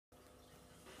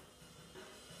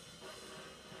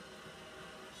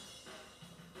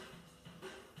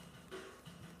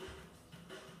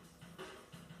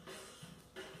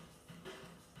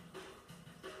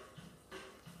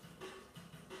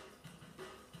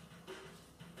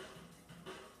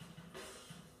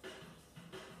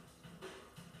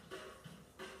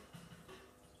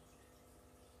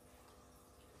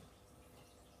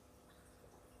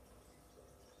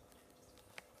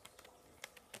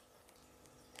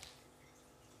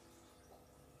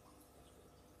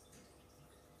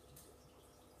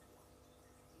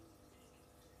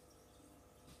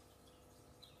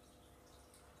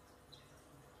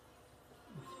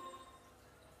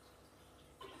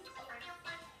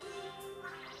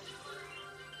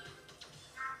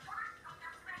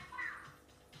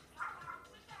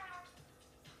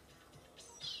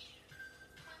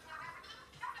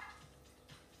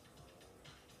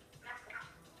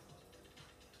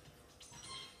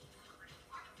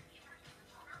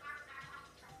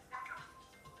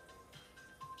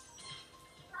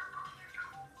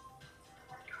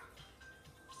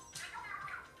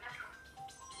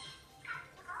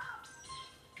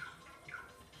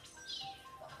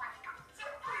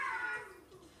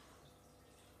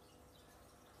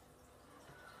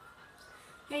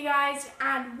Hey guys,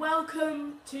 and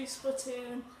welcome to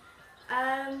Splatoon.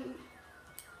 Some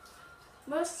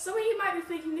of you might be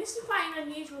thinking this is quite an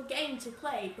unusual game to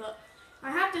play, but I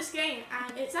have this game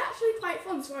and it's actually quite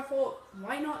fun, so I thought,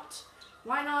 why not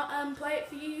play it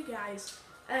for you guys?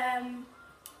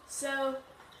 So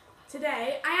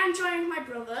today I am joining my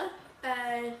brother.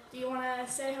 Do you want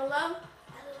to say hello?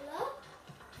 Hello?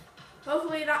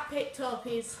 Hopefully that picked up.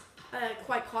 He's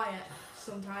quite quiet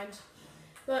sometimes.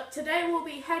 But today we'll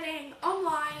be heading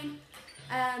online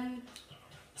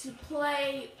to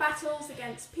play battles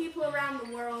against people around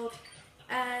the world.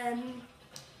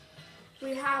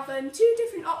 We have two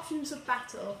different options of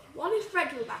battle. One is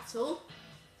regular battle,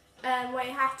 where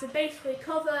you have to basically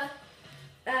cover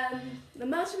the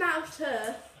most amount of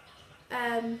turf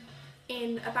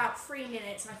in about 3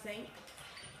 minutes, I think.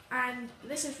 And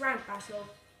this is ranked battle.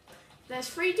 There's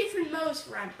 3 different modes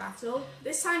for ranked battle.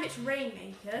 This time it's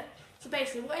Rainmaker. So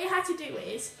basically what you have to do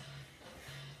is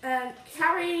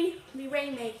carry the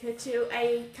Rainmaker to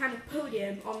a kind of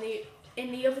podium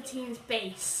in the other team's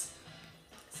base.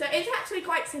 So it's actually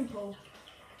quite simple.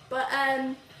 But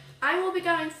I will be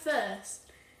going first.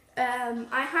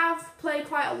 I have played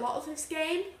quite a lot of this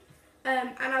game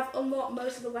and I've unlocked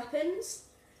most of the weapons.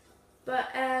 But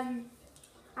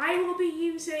I will be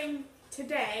using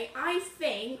today, I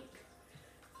think,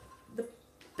 the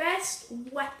best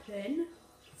weapon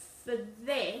for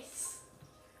this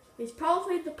is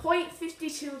probably the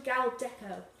 .52 Gal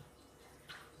Deco.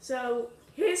 So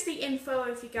here's the info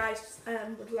if you guys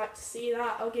would like to see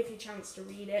that. I'll give you a chance to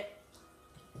read it.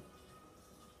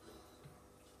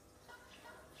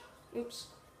 Oops.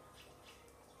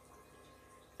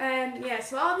 Yeah,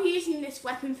 so I'll be using this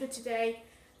weapon for today.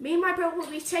 Me and my brother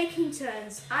will be taking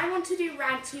turns. I want to do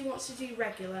ranked, he wants to do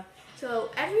regular.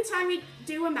 So every time we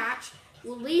do a match,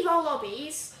 we'll leave our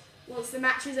lobbies once the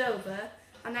match is over,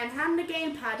 and then hand the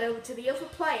gamepad over to the other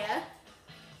player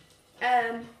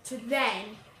to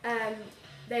then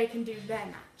they can do their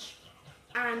match.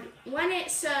 And when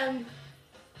it's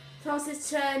Thomas's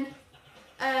turn,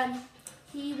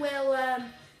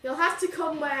 he'll have to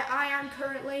come where I am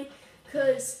currently,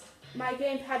 because my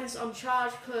gamepad is on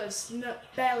charge, because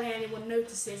barely anyone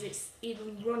notices it's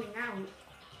even running out.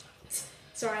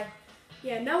 Sorry.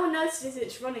 Yeah, no one notices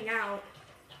it's running out.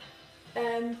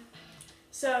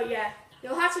 So yeah,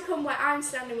 you'll have to come where I'm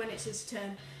standing when it's his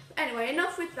turn. But anyway,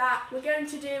 enough with that. We're going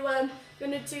to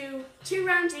do 2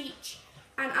 rounds each,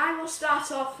 and I will start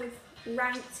off with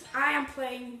ranked. I am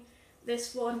playing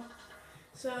this one,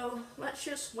 so let's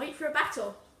just wait for a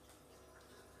battle.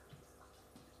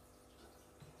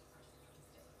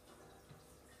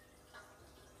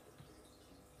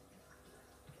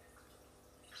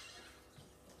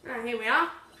 Alright, here we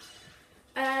are.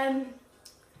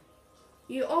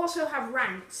 You also have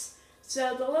ranks.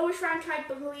 So the lowest rank I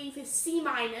believe is C-,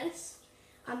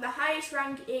 and the highest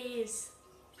rank is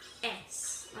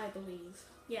S, I believe.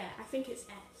 Yeah, I think it's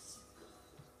S.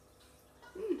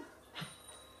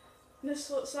 This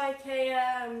looks like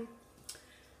a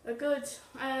good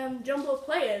jumble of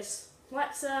players.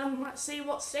 Let's see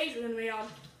what stage we're gonna be on.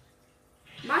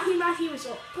 Mahi was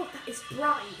up. God, that is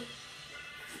bright.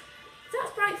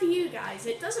 That's bright for you guys.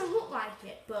 It doesn't look like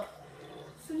it, but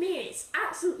for me, it's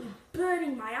absolutely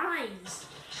burning my eyes.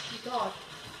 Oh my God.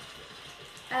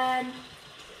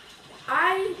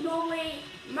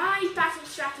 My battle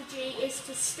strategy is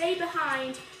to stay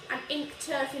behind and ink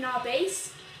turf in our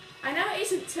base. I know it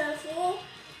isn't turf war,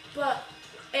 but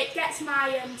it gets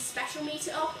my special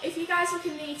meter up. If you guys look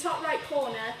in the top right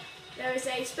corner, there is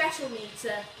a special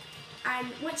meter,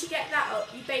 and once you get that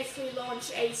up, you basically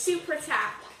launch a super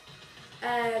attack.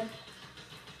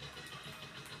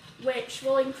 Which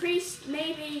will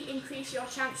maybe increase your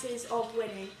chances of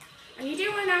winning. And you do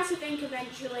run out of ink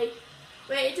eventually,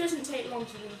 but it doesn't take long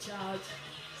to recharge.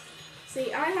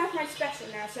 See, I have my special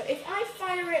now, so if I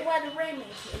fire it where the Rainmaker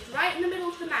is, right in the middle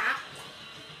of the map,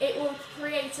 it will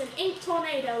create an ink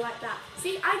tornado like that.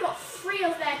 See, I got 3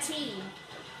 of their team.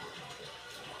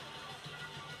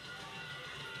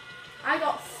 I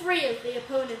got 3 of the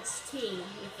opponent's team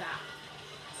with that.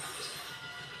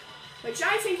 Which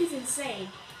I think is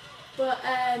insane. But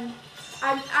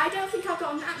I don't think I've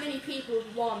gotten that many people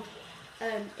with 1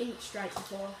 ink strike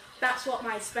before. That's what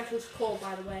my special's called,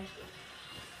 by the way.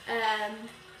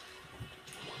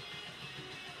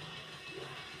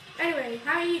 Anyway,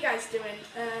 how are you guys doing?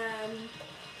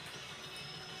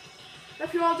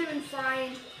 Hope you're all doing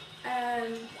fine.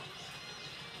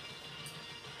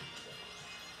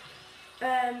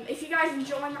 If you guys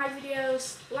enjoy my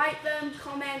videos, like them,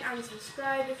 comment and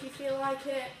subscribe if you feel like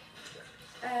it.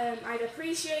 I'd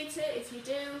appreciate it if you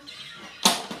do.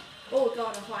 Oh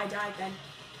God, I thought I died then.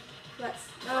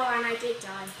 Oh, and I did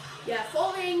die. Yeah,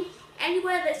 falling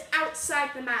anywhere that's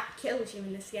outside the map kills you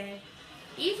in this game.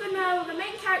 Even though the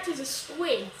main characters are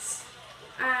squids,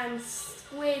 and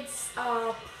squids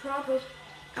are probably...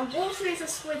 And water is a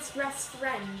squid's best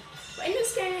friend. But in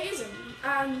this game it isn't.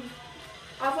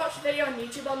 I've watched a video on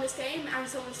YouTube on this game and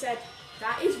someone said,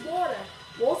 that is water.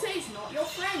 Water is not your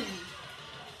friend.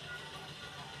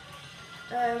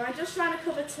 I'm just trying to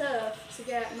cover turf to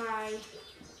get my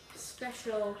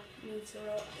special meter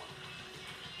up.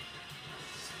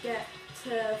 Just get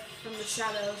turf from the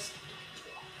shadows.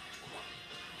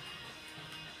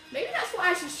 Maybe that's what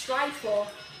I should strive for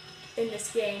in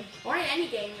this game, or in any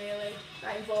game really,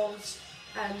 that involves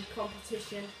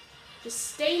competition.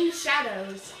 Just stay in the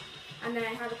shadows and then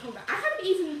have a comeback. I haven't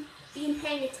even been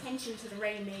paying attention to the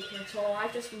Rainmaker at all.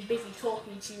 I've just been busy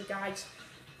talking to you guys.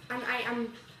 And I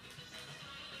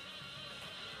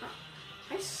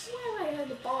swear I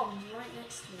heard a bomb right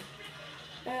next to me.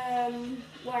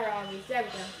 Where are we? There we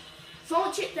go.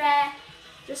 Launch it there,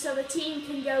 just so the team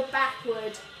can go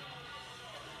backward.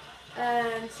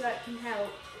 So it can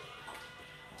help.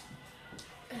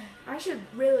 I should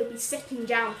really be sitting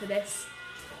down for this.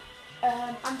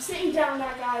 I'm sitting down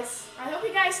now, guys. I hope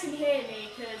you guys can hear me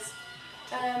because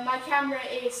my camera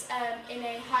is in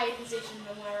a higher position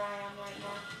than where I am right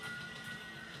now.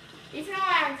 Even though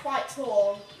I am quite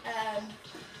tall,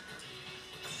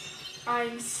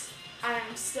 I'm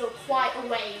still quite a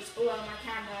ways below my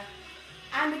camera.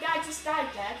 And the guy just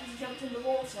died there because he jumped in the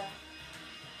water.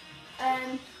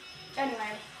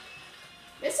 Anyway,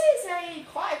 this is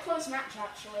quite a close match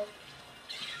actually.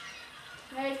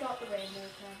 They've got the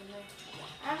Rainmaker, haven't they?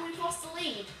 And we've lost the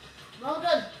lead. Well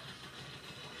done.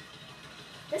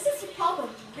 This is the problem.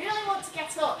 You really want to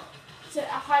get up to a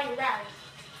higher rank.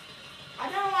 I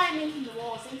don't know why I'm making the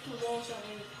walls. Making the walls don't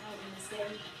really count in this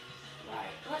game.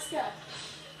 Right, let's go.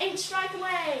 Inch strike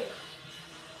away.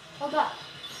 Hold up.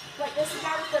 Wait, there's the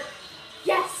guy with the...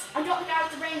 Yes! I got the guy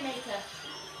with the Rainmaker.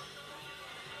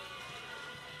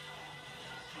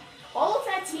 All of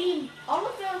their team, all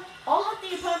of the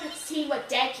opponent's team were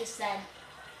dead just then.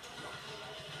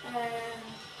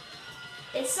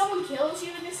 If someone kills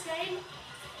you in this game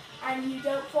and you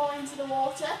don't fall into the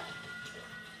water,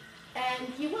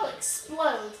 you will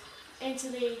explode into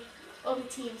the other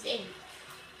team's ink.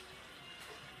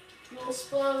 You will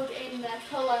explode in the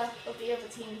colour of the other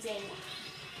team's ink.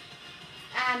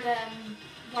 And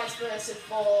vice versa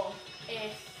for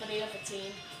the other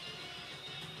team.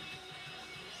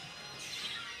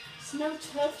 There's no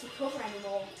turf to cover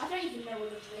anymore. I don't even know where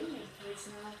the Rainmaker is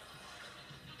now.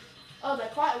 Oh, they're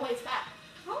quite a ways back.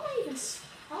 How am I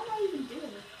even doing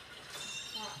that?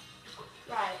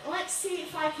 Right, let's see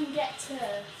if I can get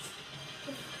turf.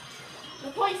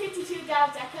 The .52 Gal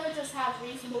Deco does have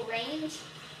reasonable range,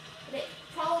 but it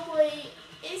probably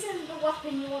isn't the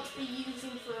weapon you want to be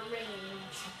using for a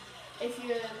range if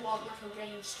you want like a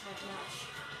range type match.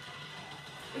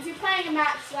 If you're playing a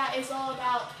match that is all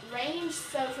about range,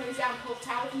 so for example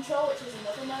tower control, which is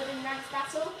another mode in ranked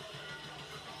battle,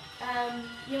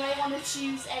 you may want to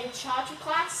choose a charger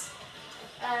class.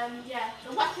 Yeah,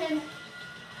 the weapons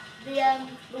in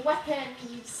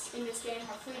this game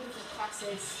have 3 different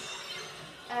classes.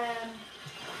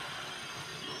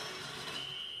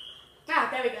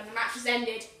 There we go, the match has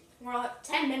ended. We're at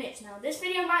 10 minutes now. This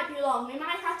video might be long. We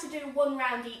might have to do 1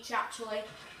 round each actually.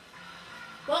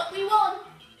 But we won!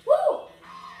 Woo!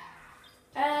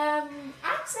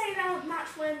 I'd say that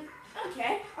match went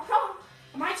okay.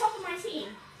 Am I top of my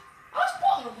team? I was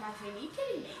bottom of my team, are you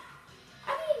kidding me? I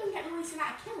didn't even get released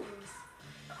out of kills.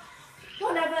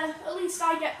 Whatever, at least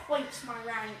I get points for my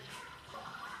rank.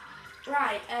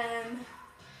 Right,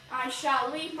 I shall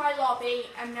leave my lobby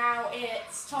and now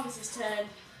it's Thomas's turn.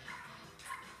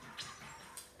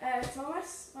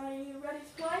 Thomas, are you ready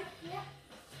to play? Yeah.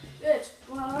 Good.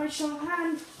 Well, I shall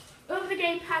hand over the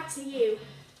gamepad to you.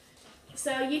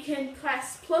 So you can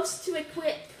press plus to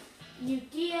equip new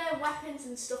gear, weapons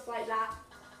and stuff like that.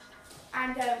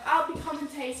 And I'll be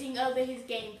commentating over his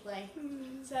gameplay.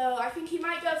 So I think he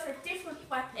might go for a different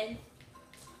weapon.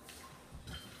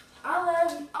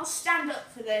 I'll stand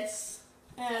up for this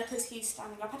because he's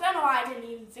standing up. I don't know why I didn't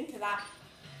even think of that.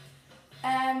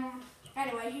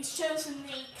 Anyway, he's chosen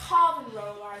the carbon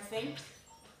roller, I think.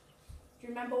 Do you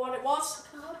remember what it was?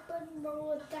 Carbon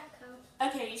roller deco.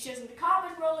 Okay, he's chosen the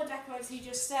carbon roller deco as he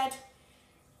just said.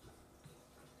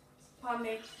 Pardon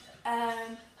me.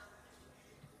 Oh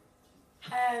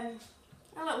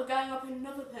look, we're going up with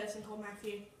another person called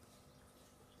Matthew.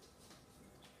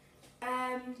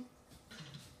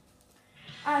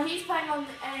 He's playing on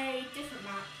a different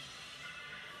map.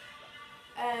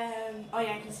 Oh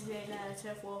yeah, because he's in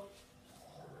turf war.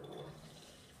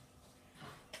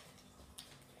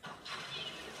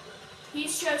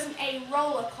 he's chosen a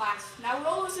roller class. Now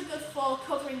rollers are good for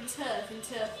covering turf in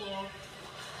turf war.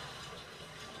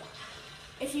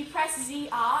 If you press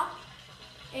ZR,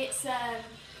 it's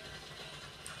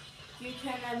you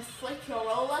can flick your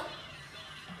roller.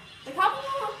 The carbon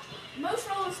roller, most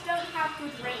rollers don't have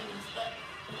good range, but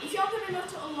if you're good enough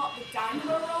to unlock the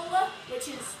dynamo roller,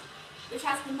 which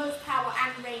has the most power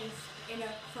and range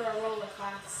for a roller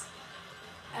class,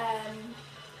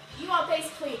 you are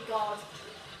basically a god.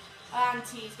 And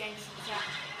he's getting shot.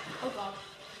 Oh god.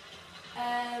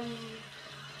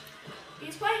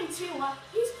 He's playing too well.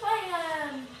 He's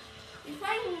playing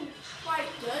quite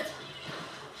good.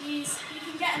 He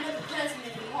can get another person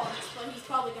if he wants, but he's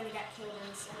probably going to get killed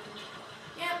in a second.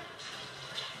 Yep.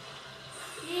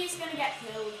 He's going to get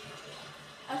killed.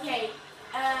 Okay.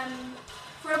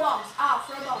 Throw bombs.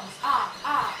 Throw bombs.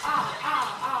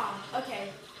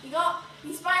 Okay.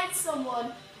 He spied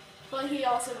someone, but he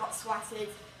also got swatted.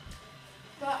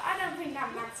 But I don't think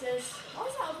that matters. What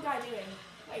is that other guy doing?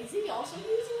 Wait, is he also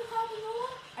using the carbon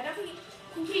roller? I don't think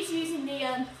he keeps using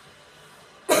the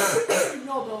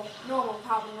normal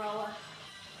carbon roller.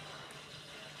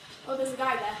 Oh, there's a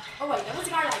guy there. Oh wait, there was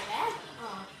a guy right there?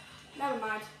 Oh, never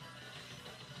mind.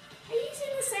 Are you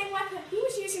using the same weapon? He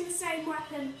was using the same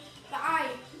weapon that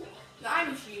I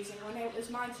was using when it was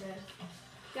my turn.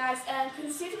 Guys,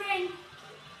 considering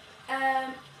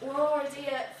we're already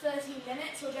at 13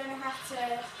 minutes, we're going to have to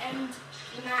end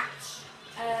the match.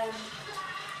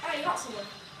 Oh, you got someone.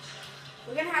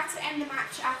 We're going to have to end the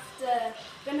match after,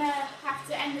 going to have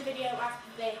to end the video after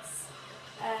this.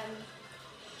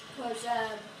 Because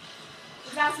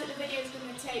without it, the video is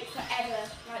going to take forever,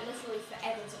 like literally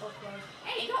forever to upload.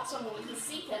 Hey, you got someone with a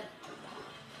seeker.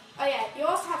 Oh yeah, you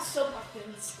also have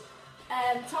sub-weapons.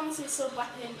 Thomas's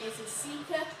sub-weapon is a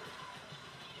seeker.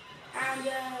 And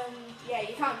yeah,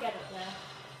 you can't get up there.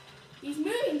 He's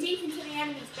moving deep into the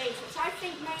enemy's base, which I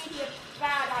think may be a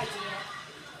bad idea.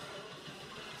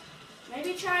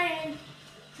 Maybe try and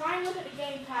look at the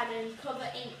gamepad and cover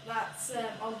ink that's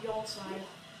on your side.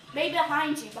 Maybe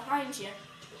behind you.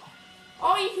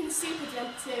 Or you can super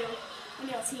jump to one of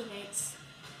your teammates.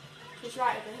 Just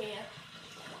right over here.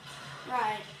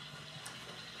 Right.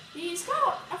 He's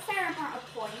got a fair amount of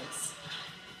points.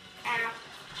 Ow.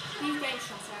 He's getting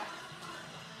shot at.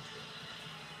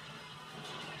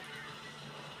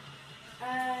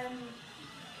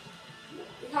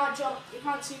 You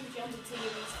can't super jump until you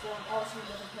respawn, or to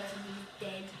another person who's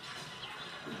dead.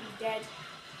 He'd be dead.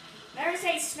 There is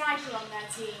a sniper on their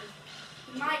team.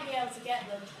 You might be able to get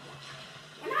them.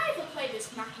 When I ever play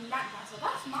this map in back battle,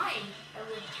 that's my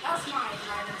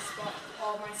hiding spot,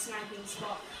 or my sniping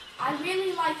spot. I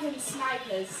really like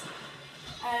snipers,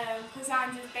 because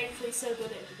I'm just basically so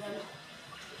good at them.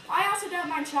 I also don't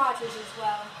mind chargers as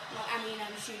well,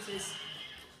 shooters.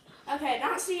 Okay,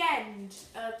 that's the end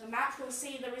of the match. We'll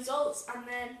see the results, and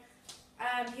then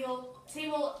he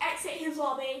will exit his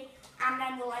lobby, and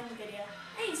then we'll end the video.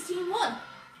 Hey, his team won.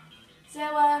 So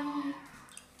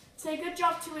say good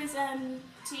job to his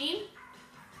team.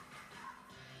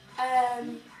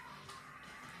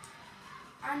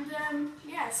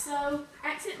 Yeah, so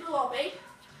exit the lobby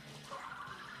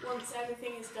once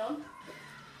everything is done.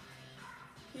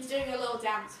 He's doing a little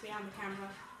dance behind the camera.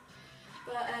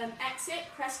 But exit,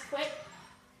 press quit,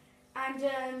 and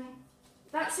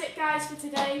that's it guys for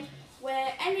today.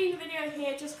 We're ending the video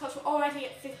here just because we're already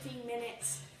at 15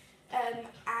 minutes, and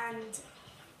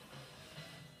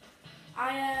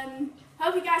I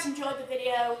hope you guys enjoyed the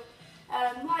video.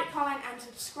 Like, comment and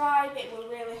subscribe, it will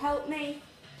really help me,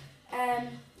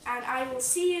 and I will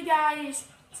see you guys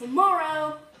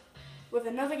tomorrow with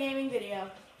another gaming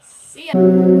video. See ya!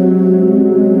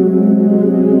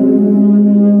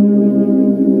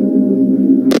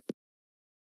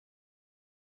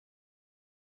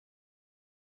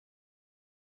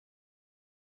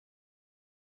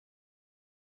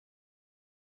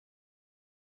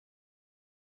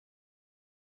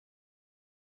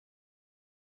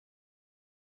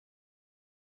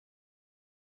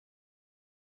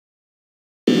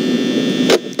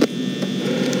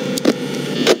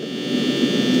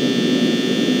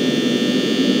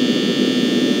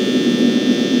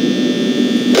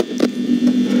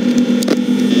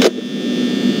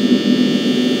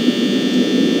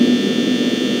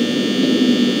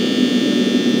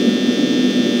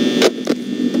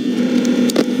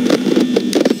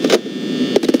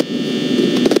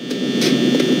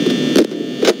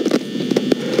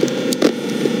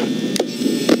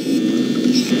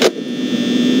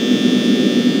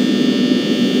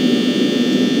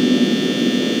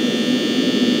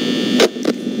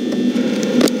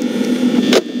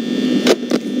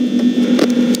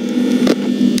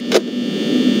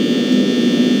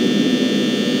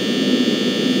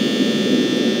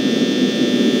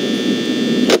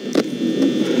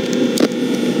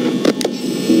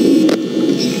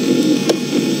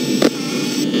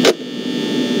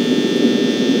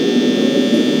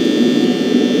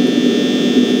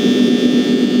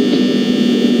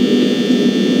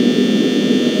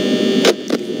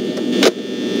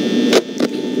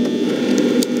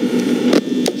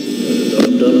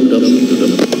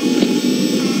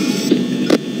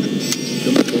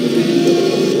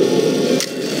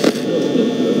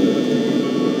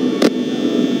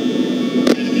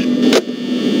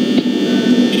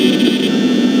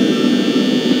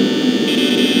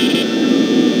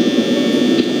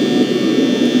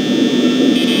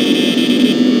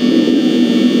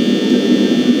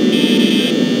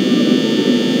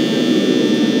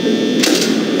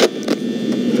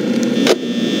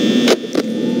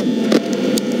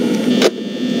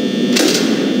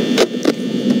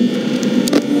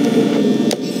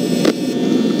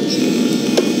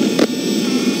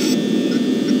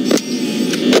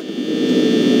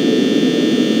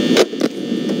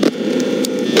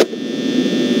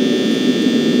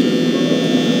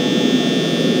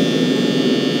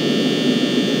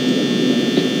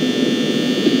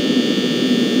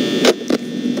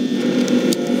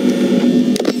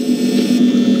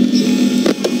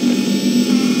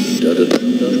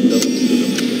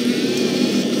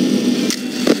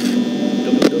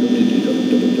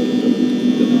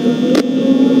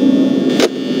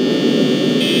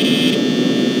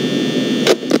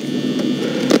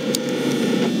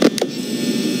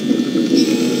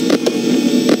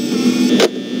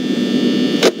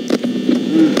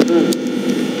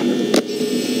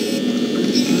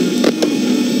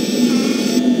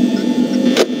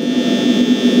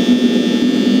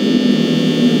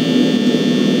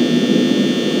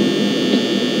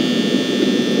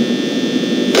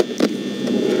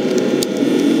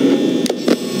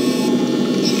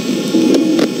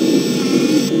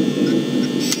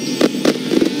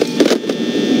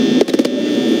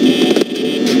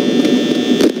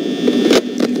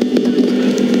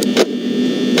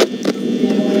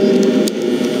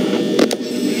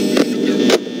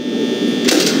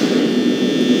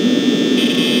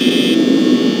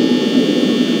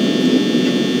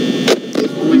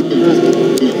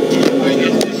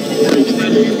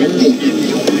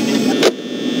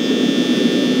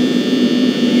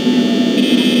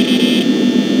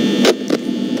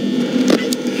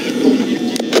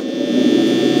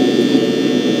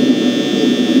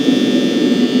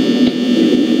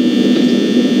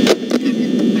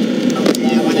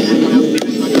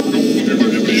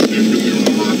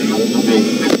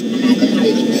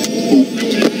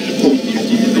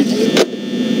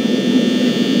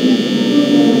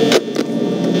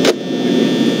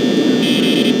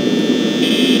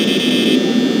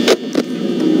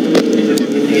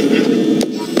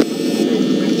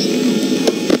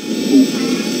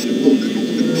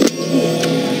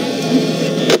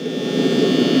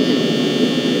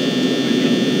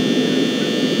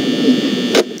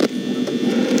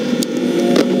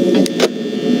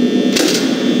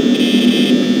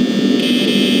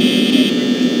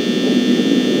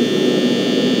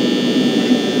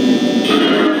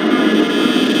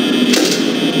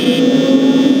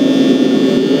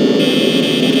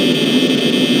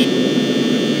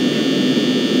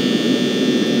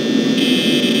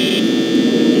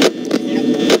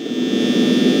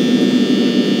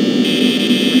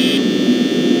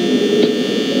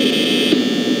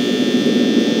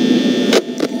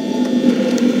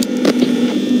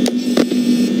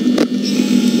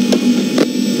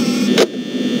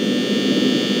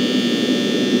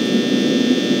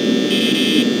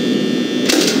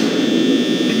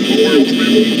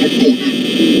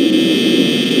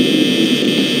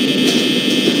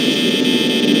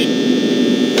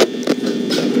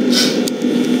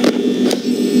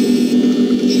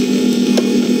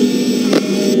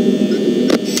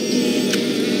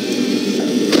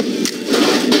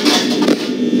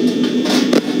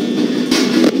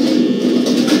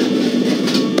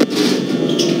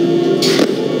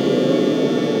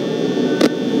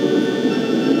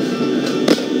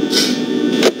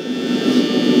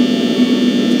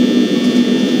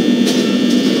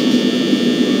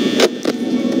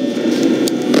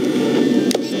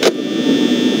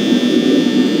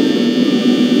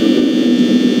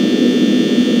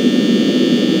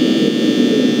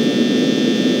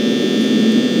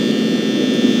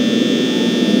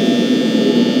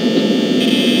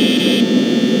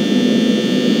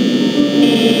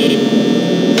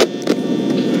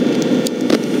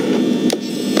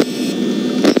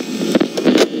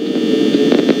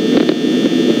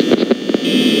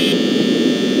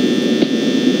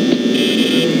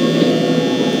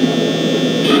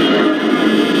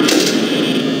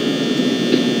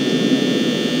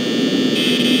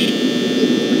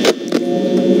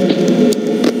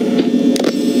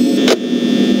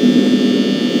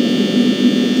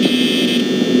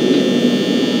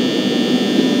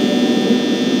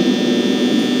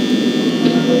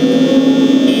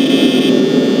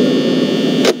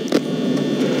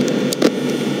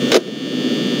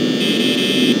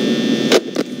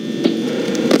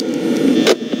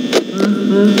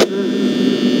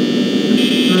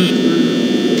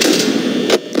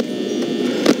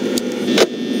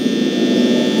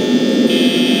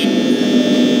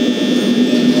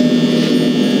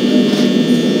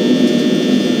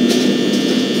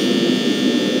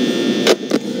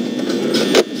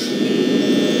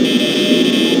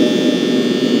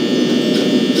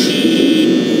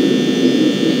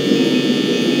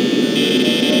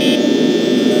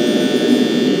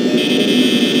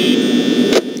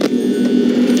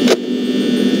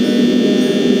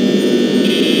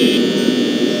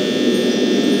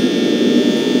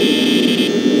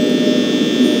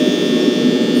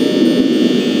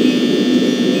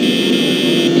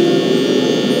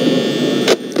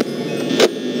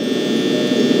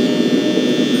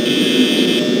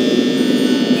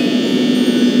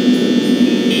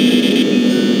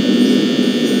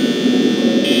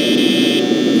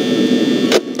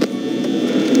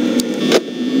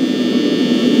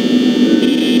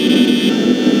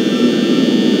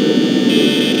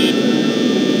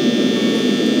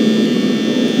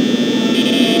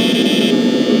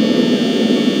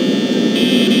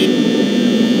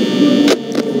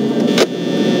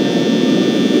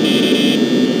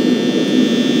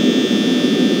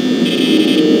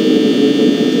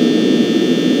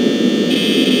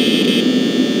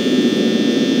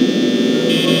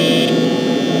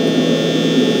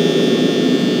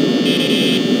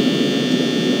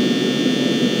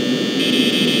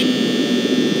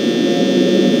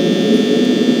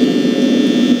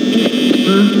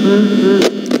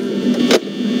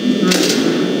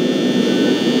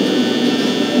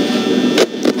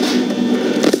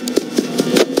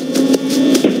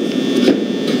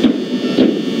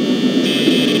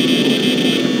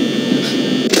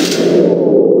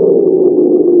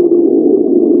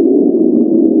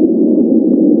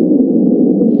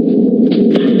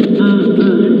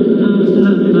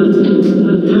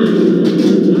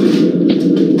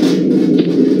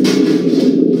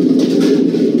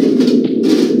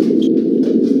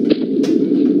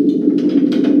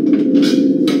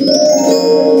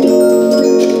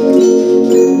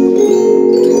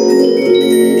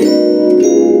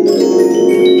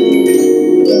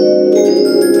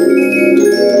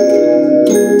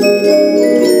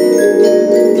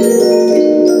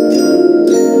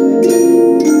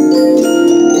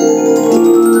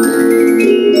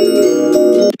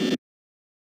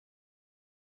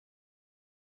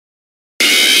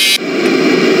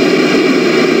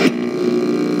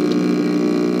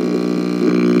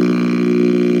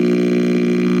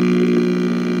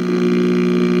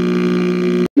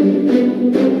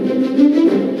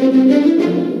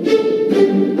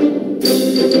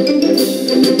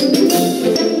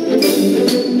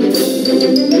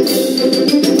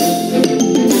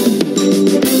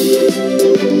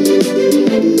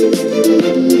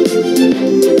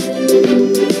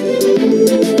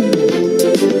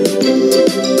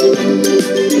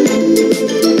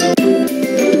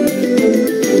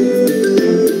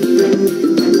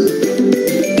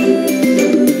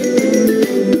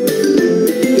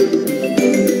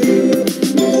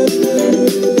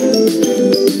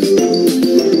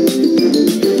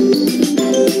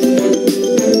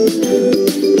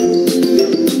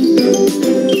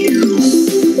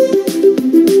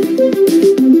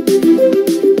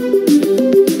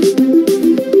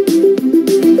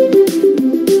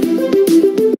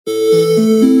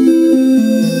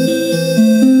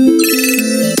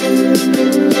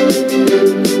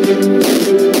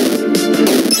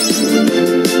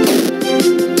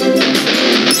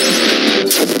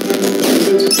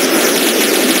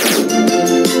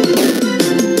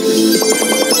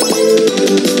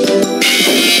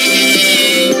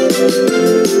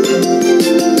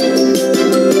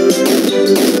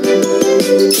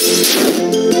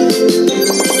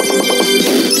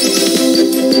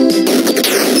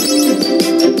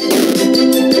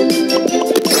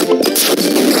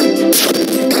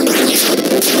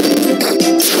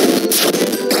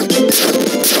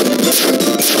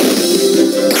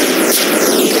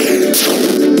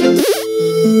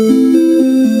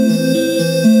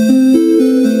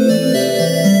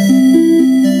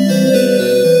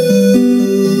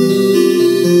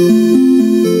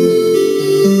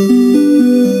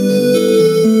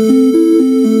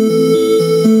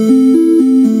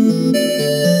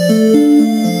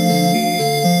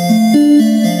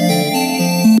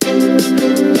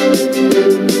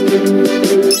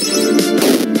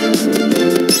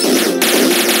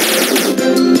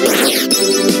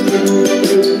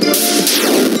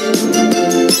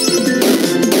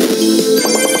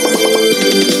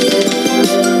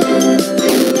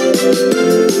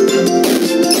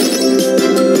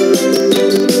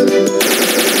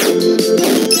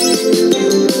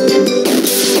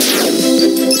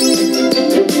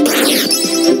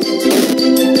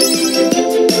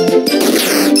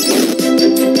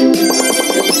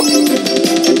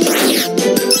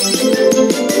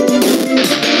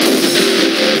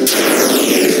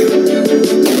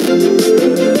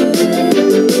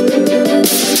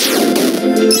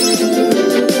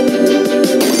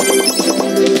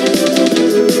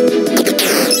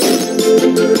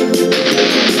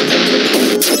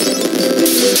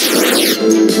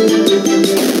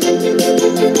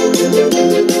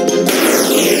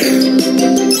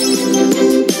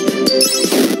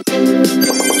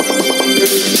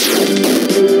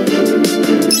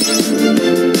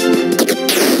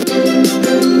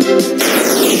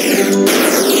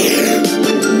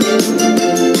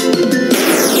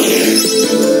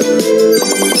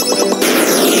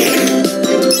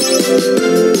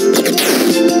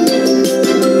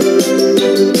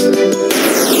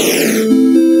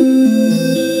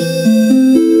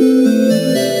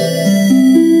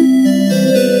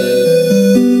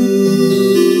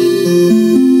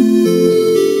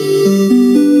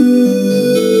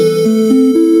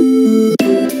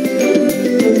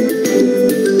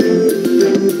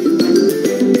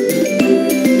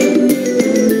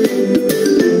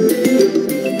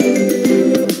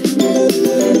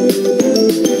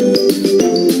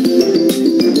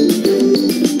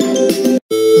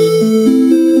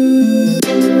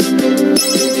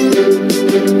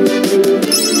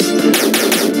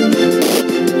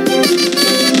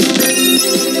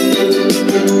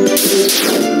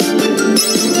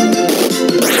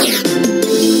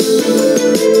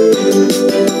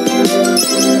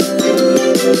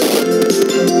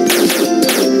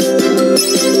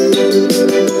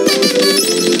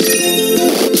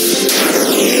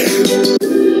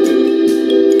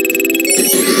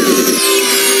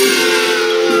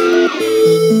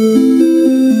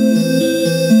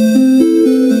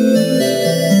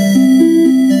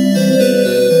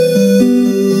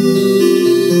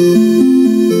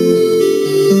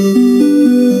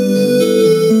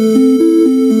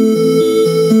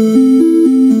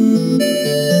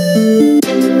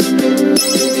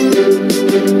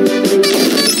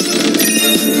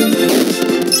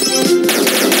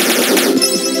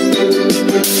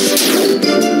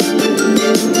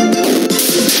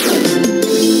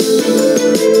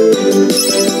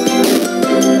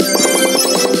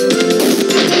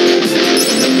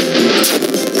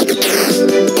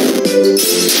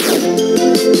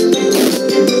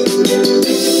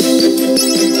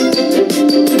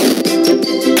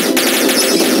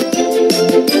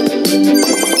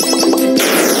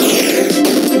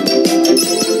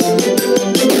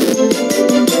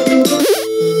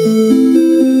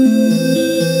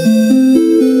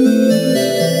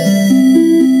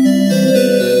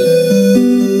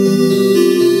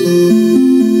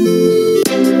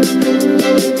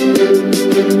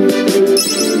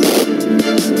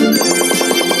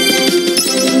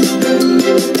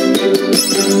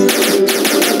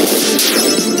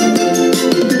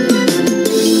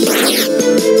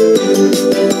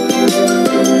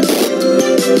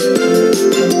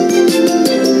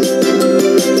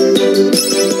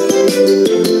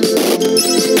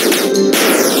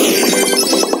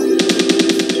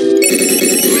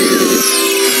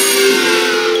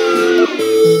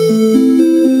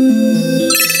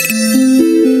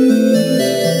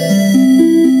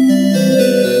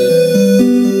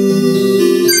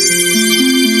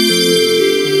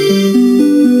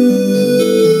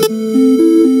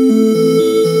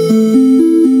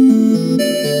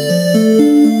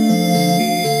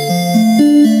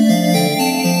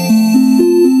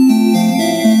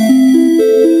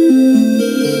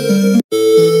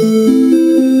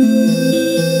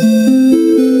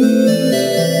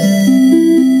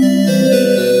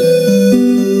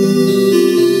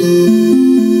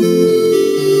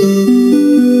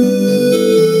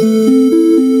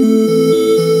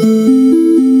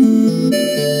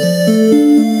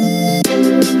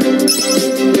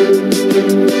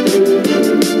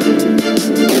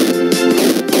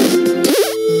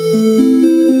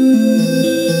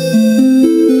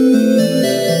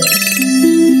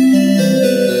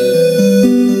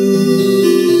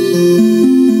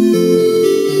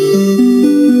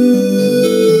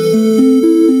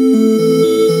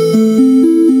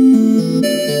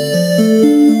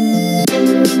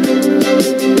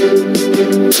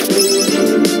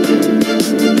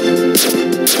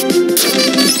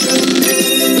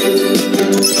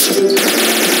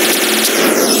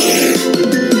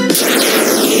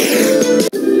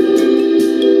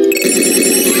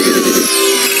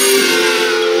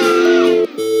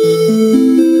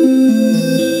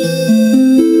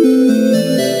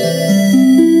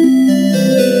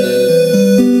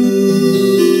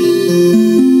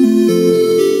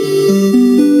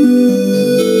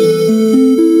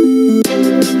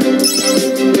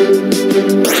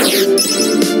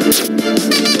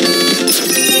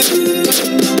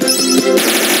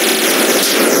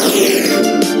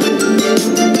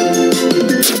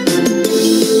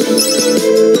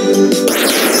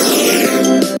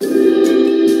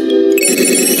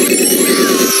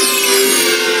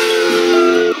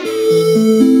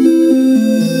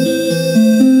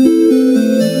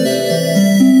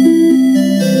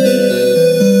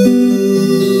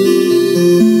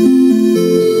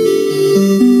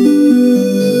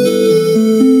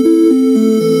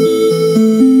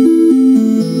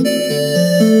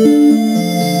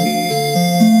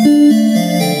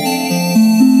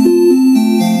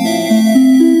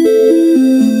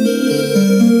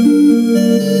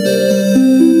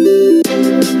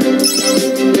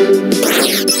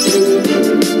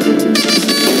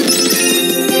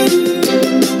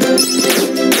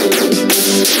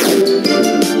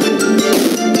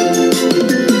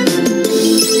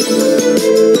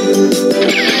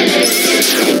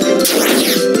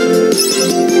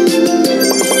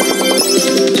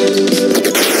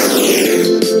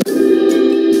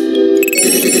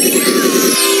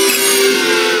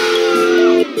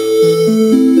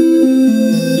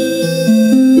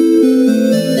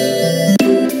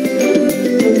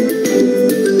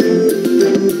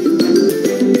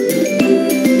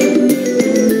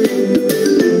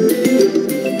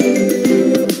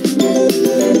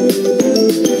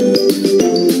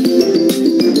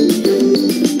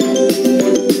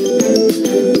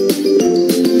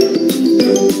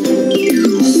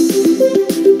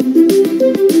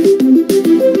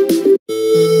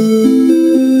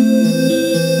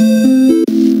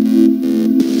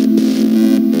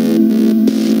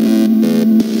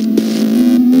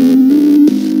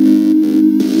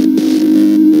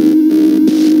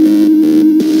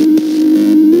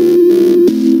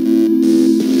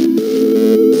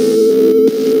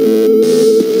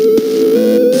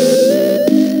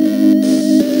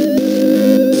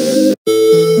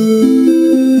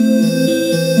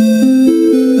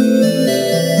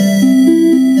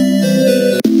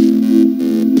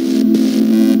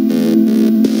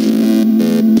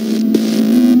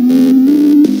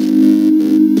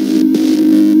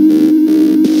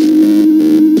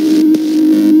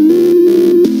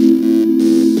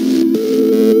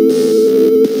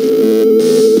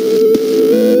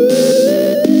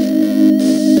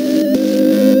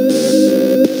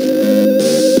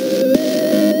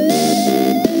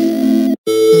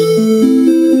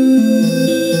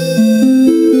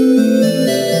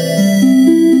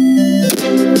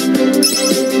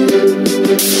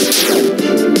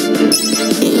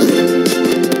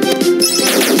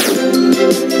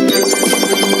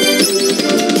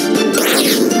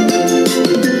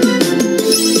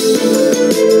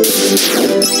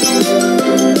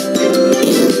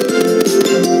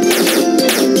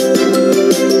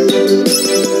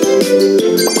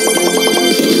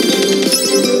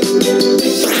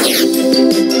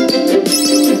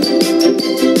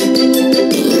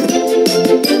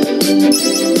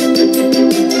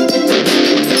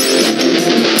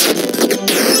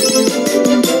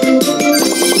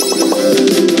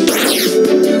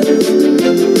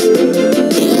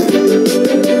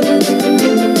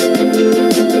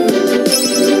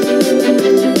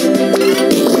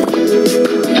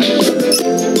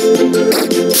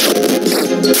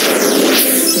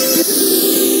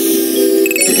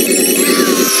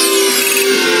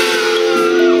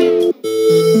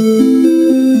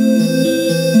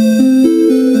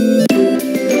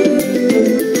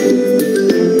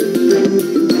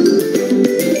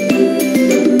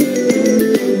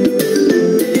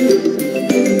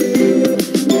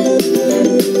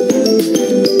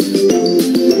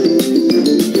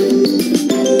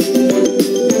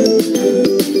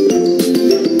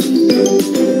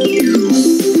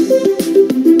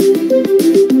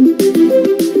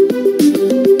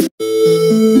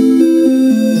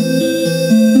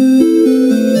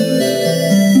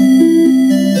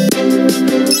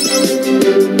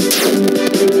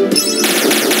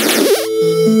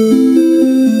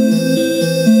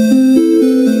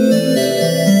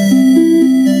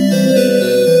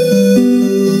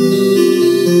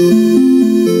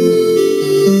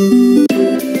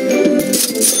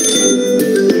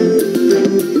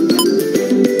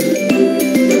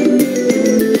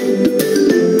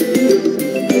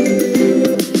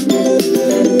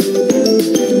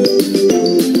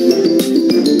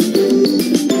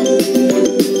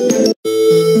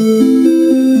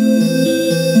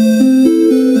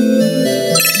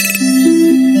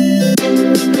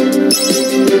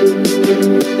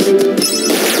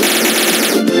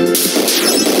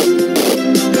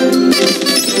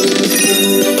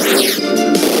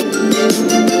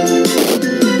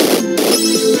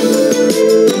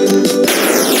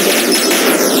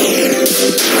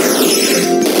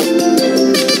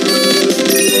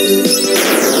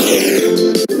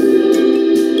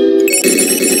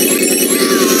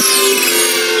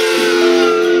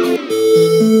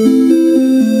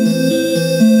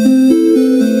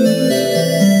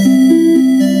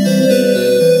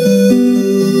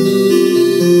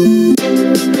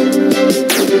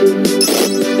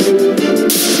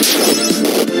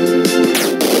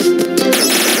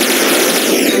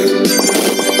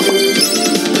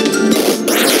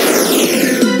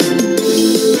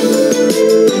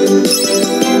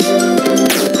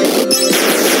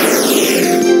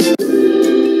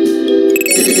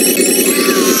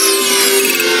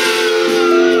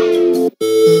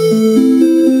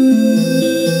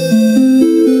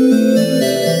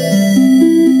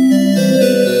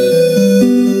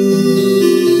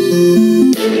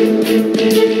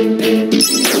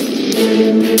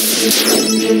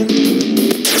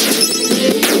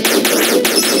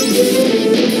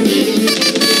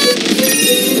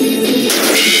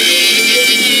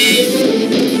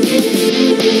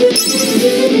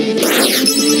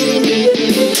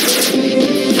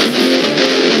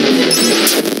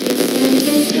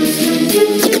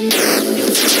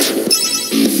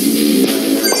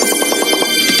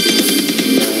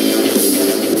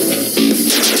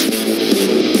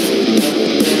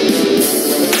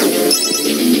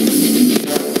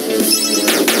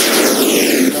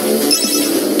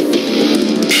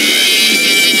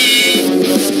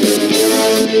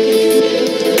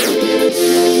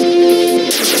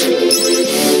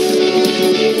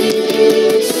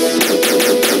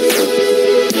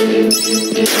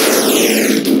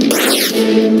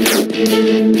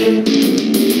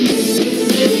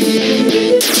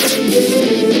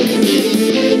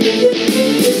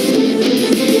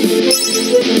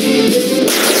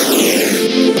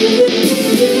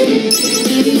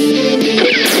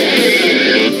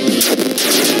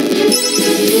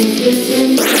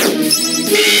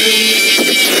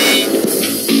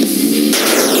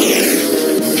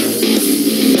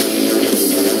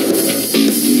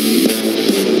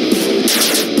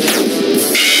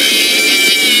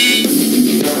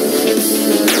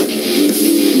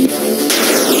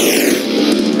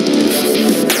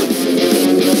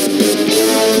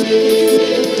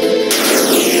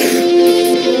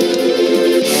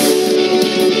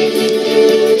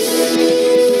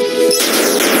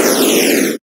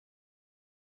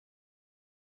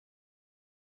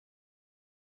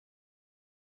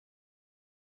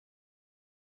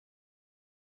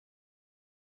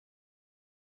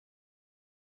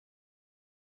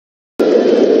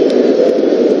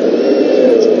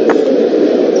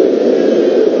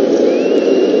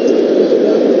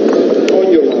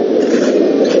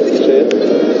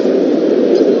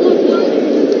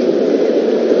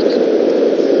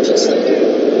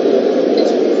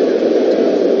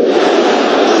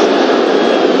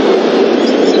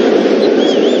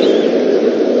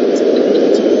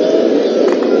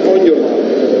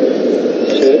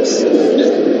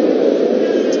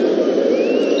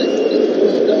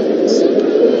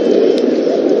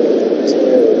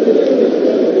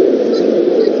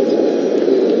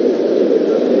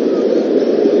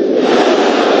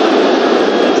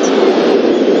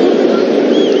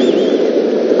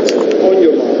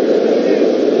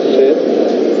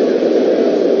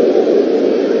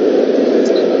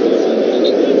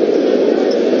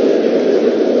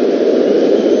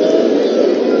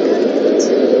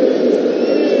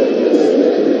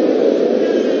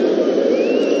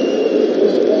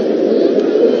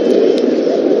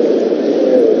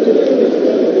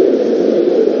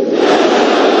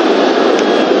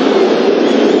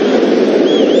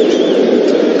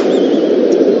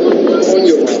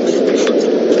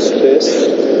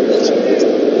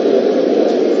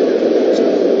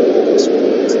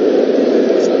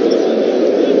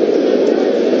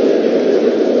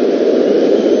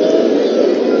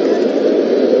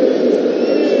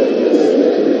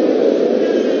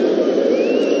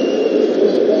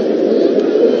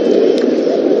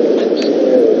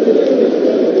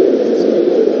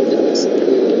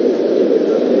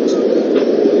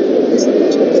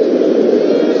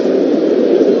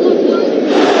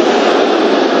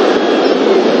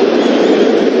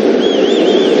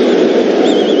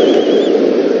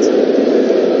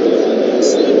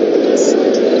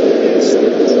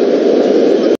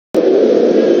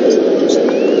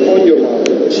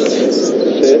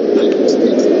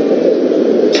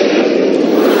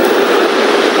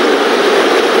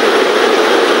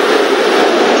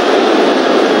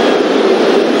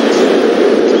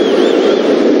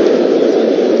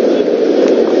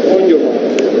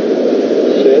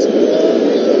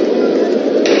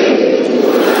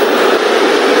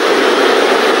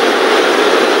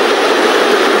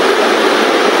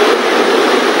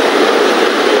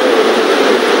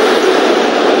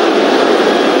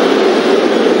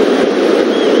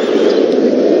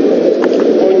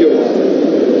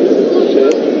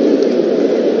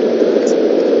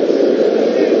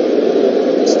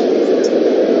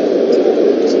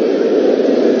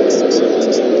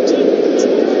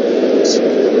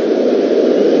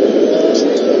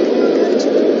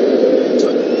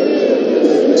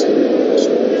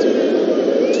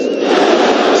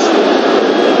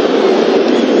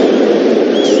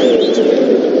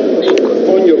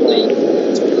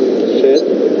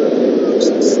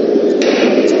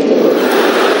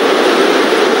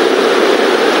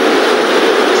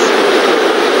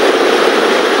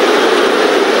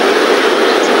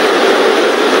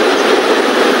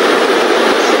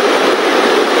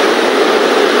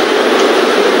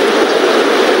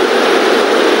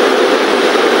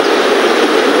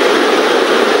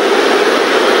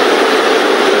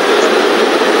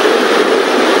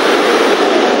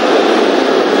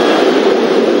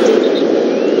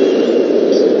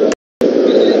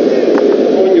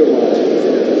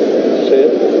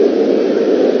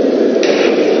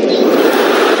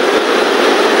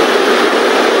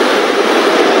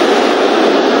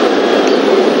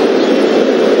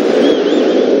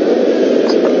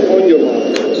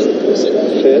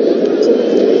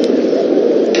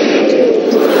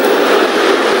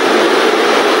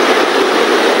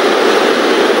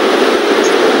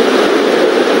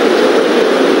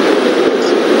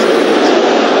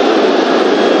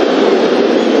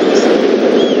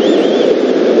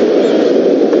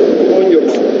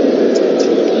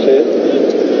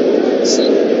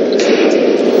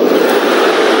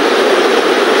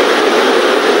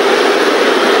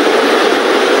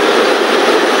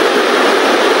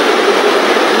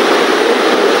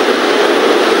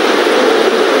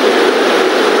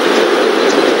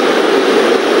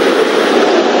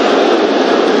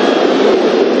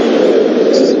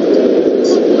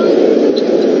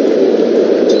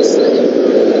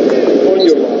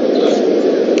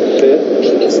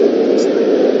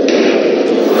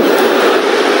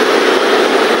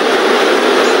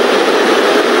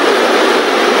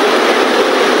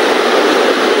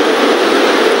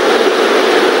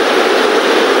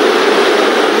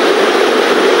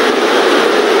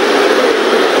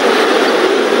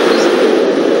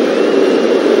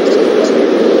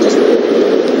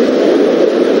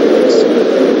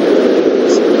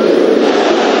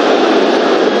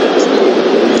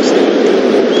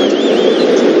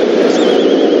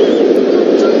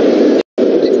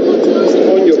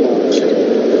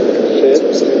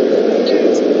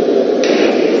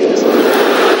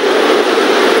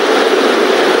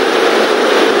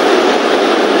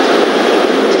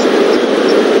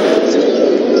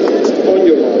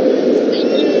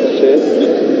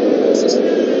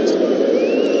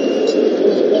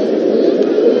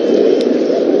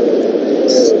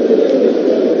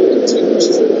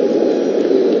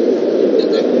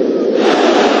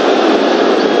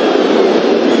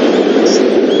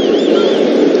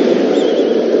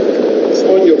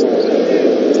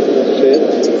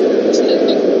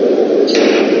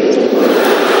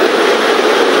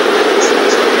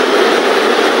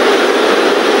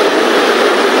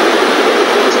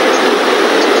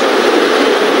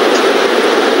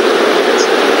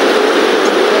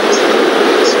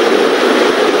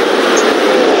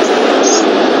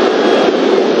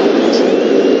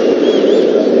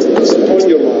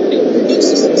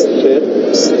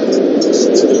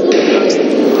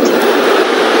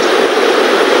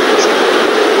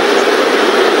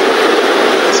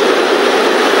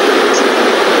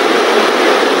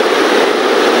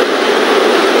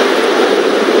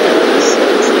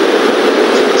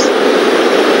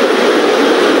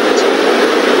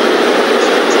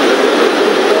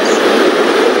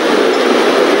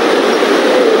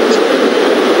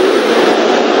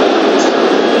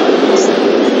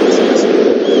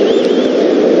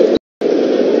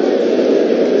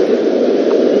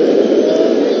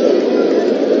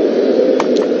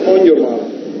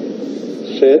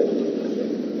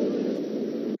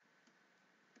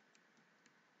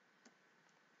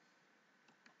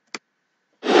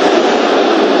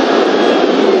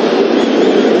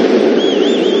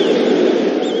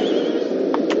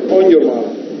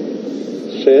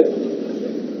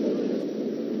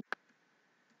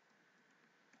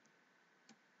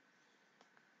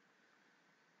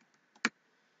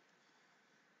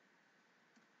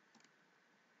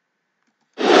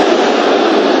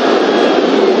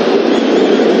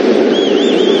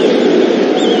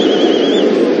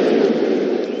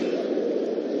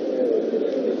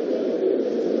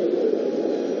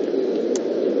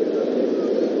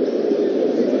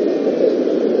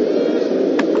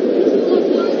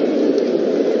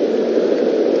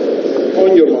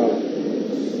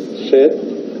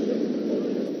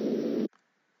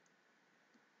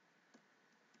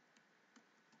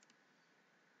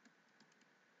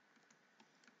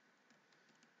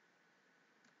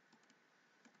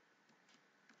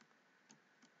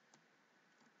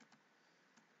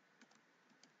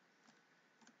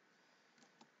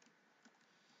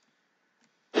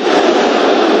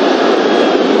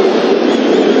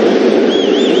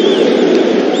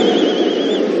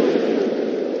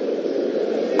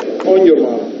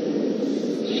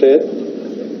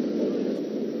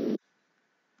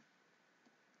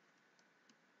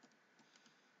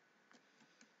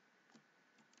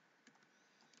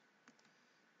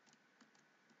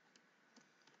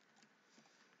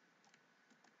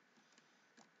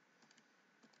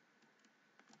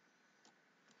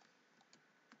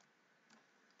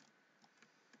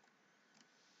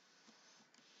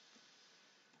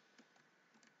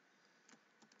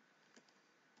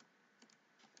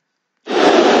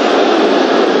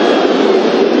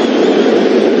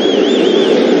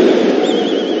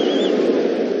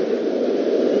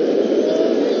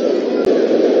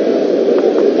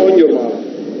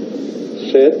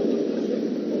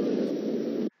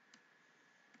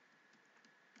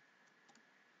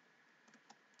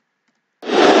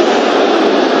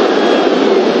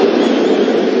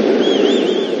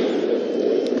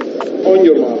 On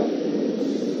your mark.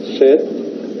 Set.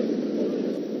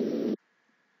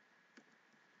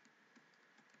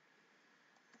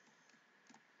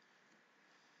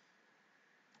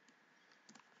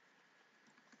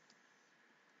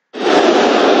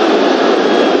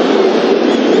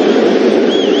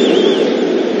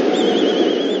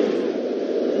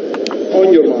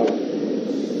 On your mark.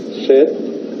 Set.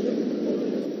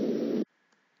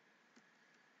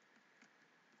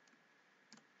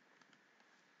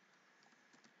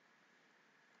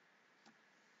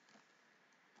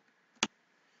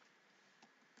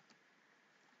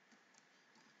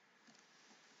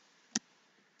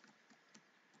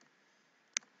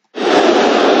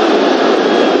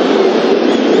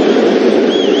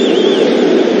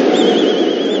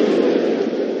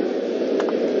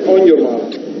 On your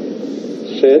mark.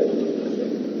 Set.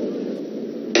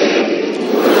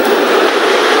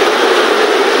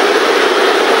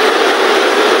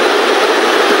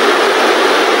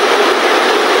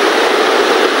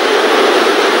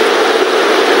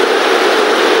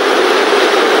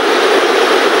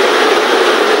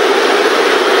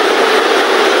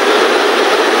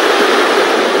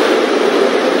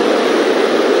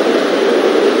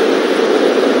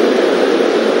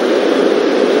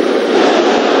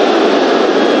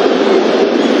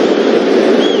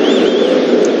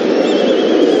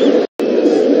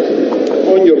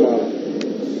 On your mark.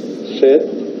 Set.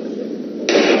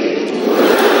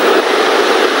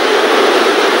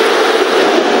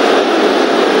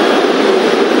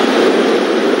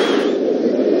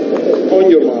 On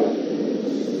your mark.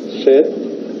 Set.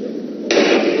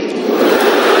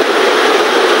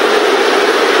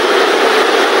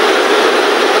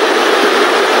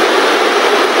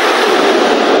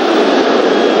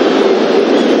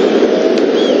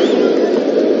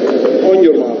 On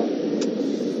your mark.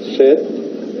 Set.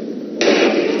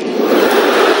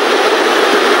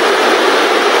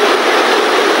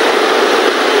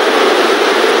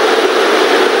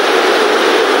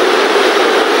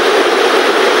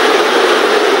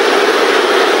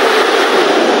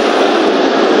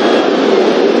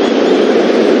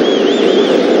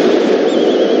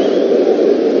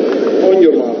 On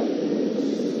your mark.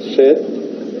 Set.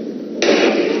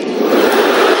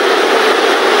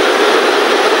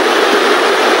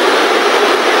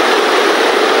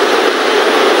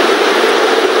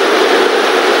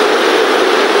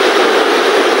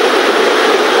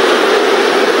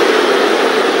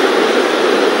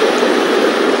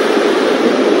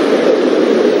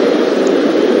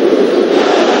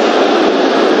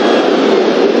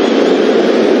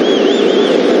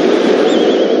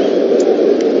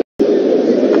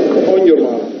 On your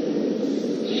mark.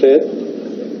 Set.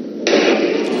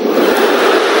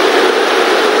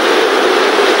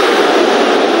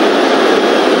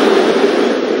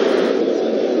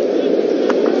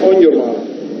 On your mark.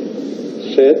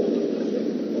 Set.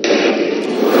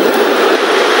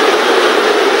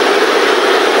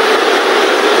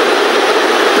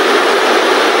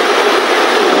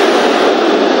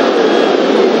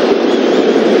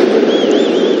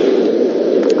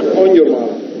 On your mark.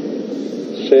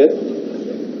 Set.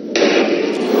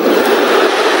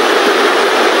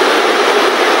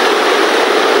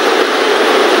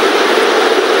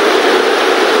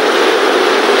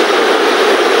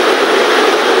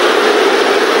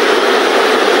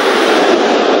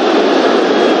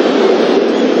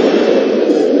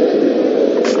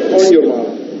 On your mark.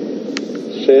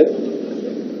 Set.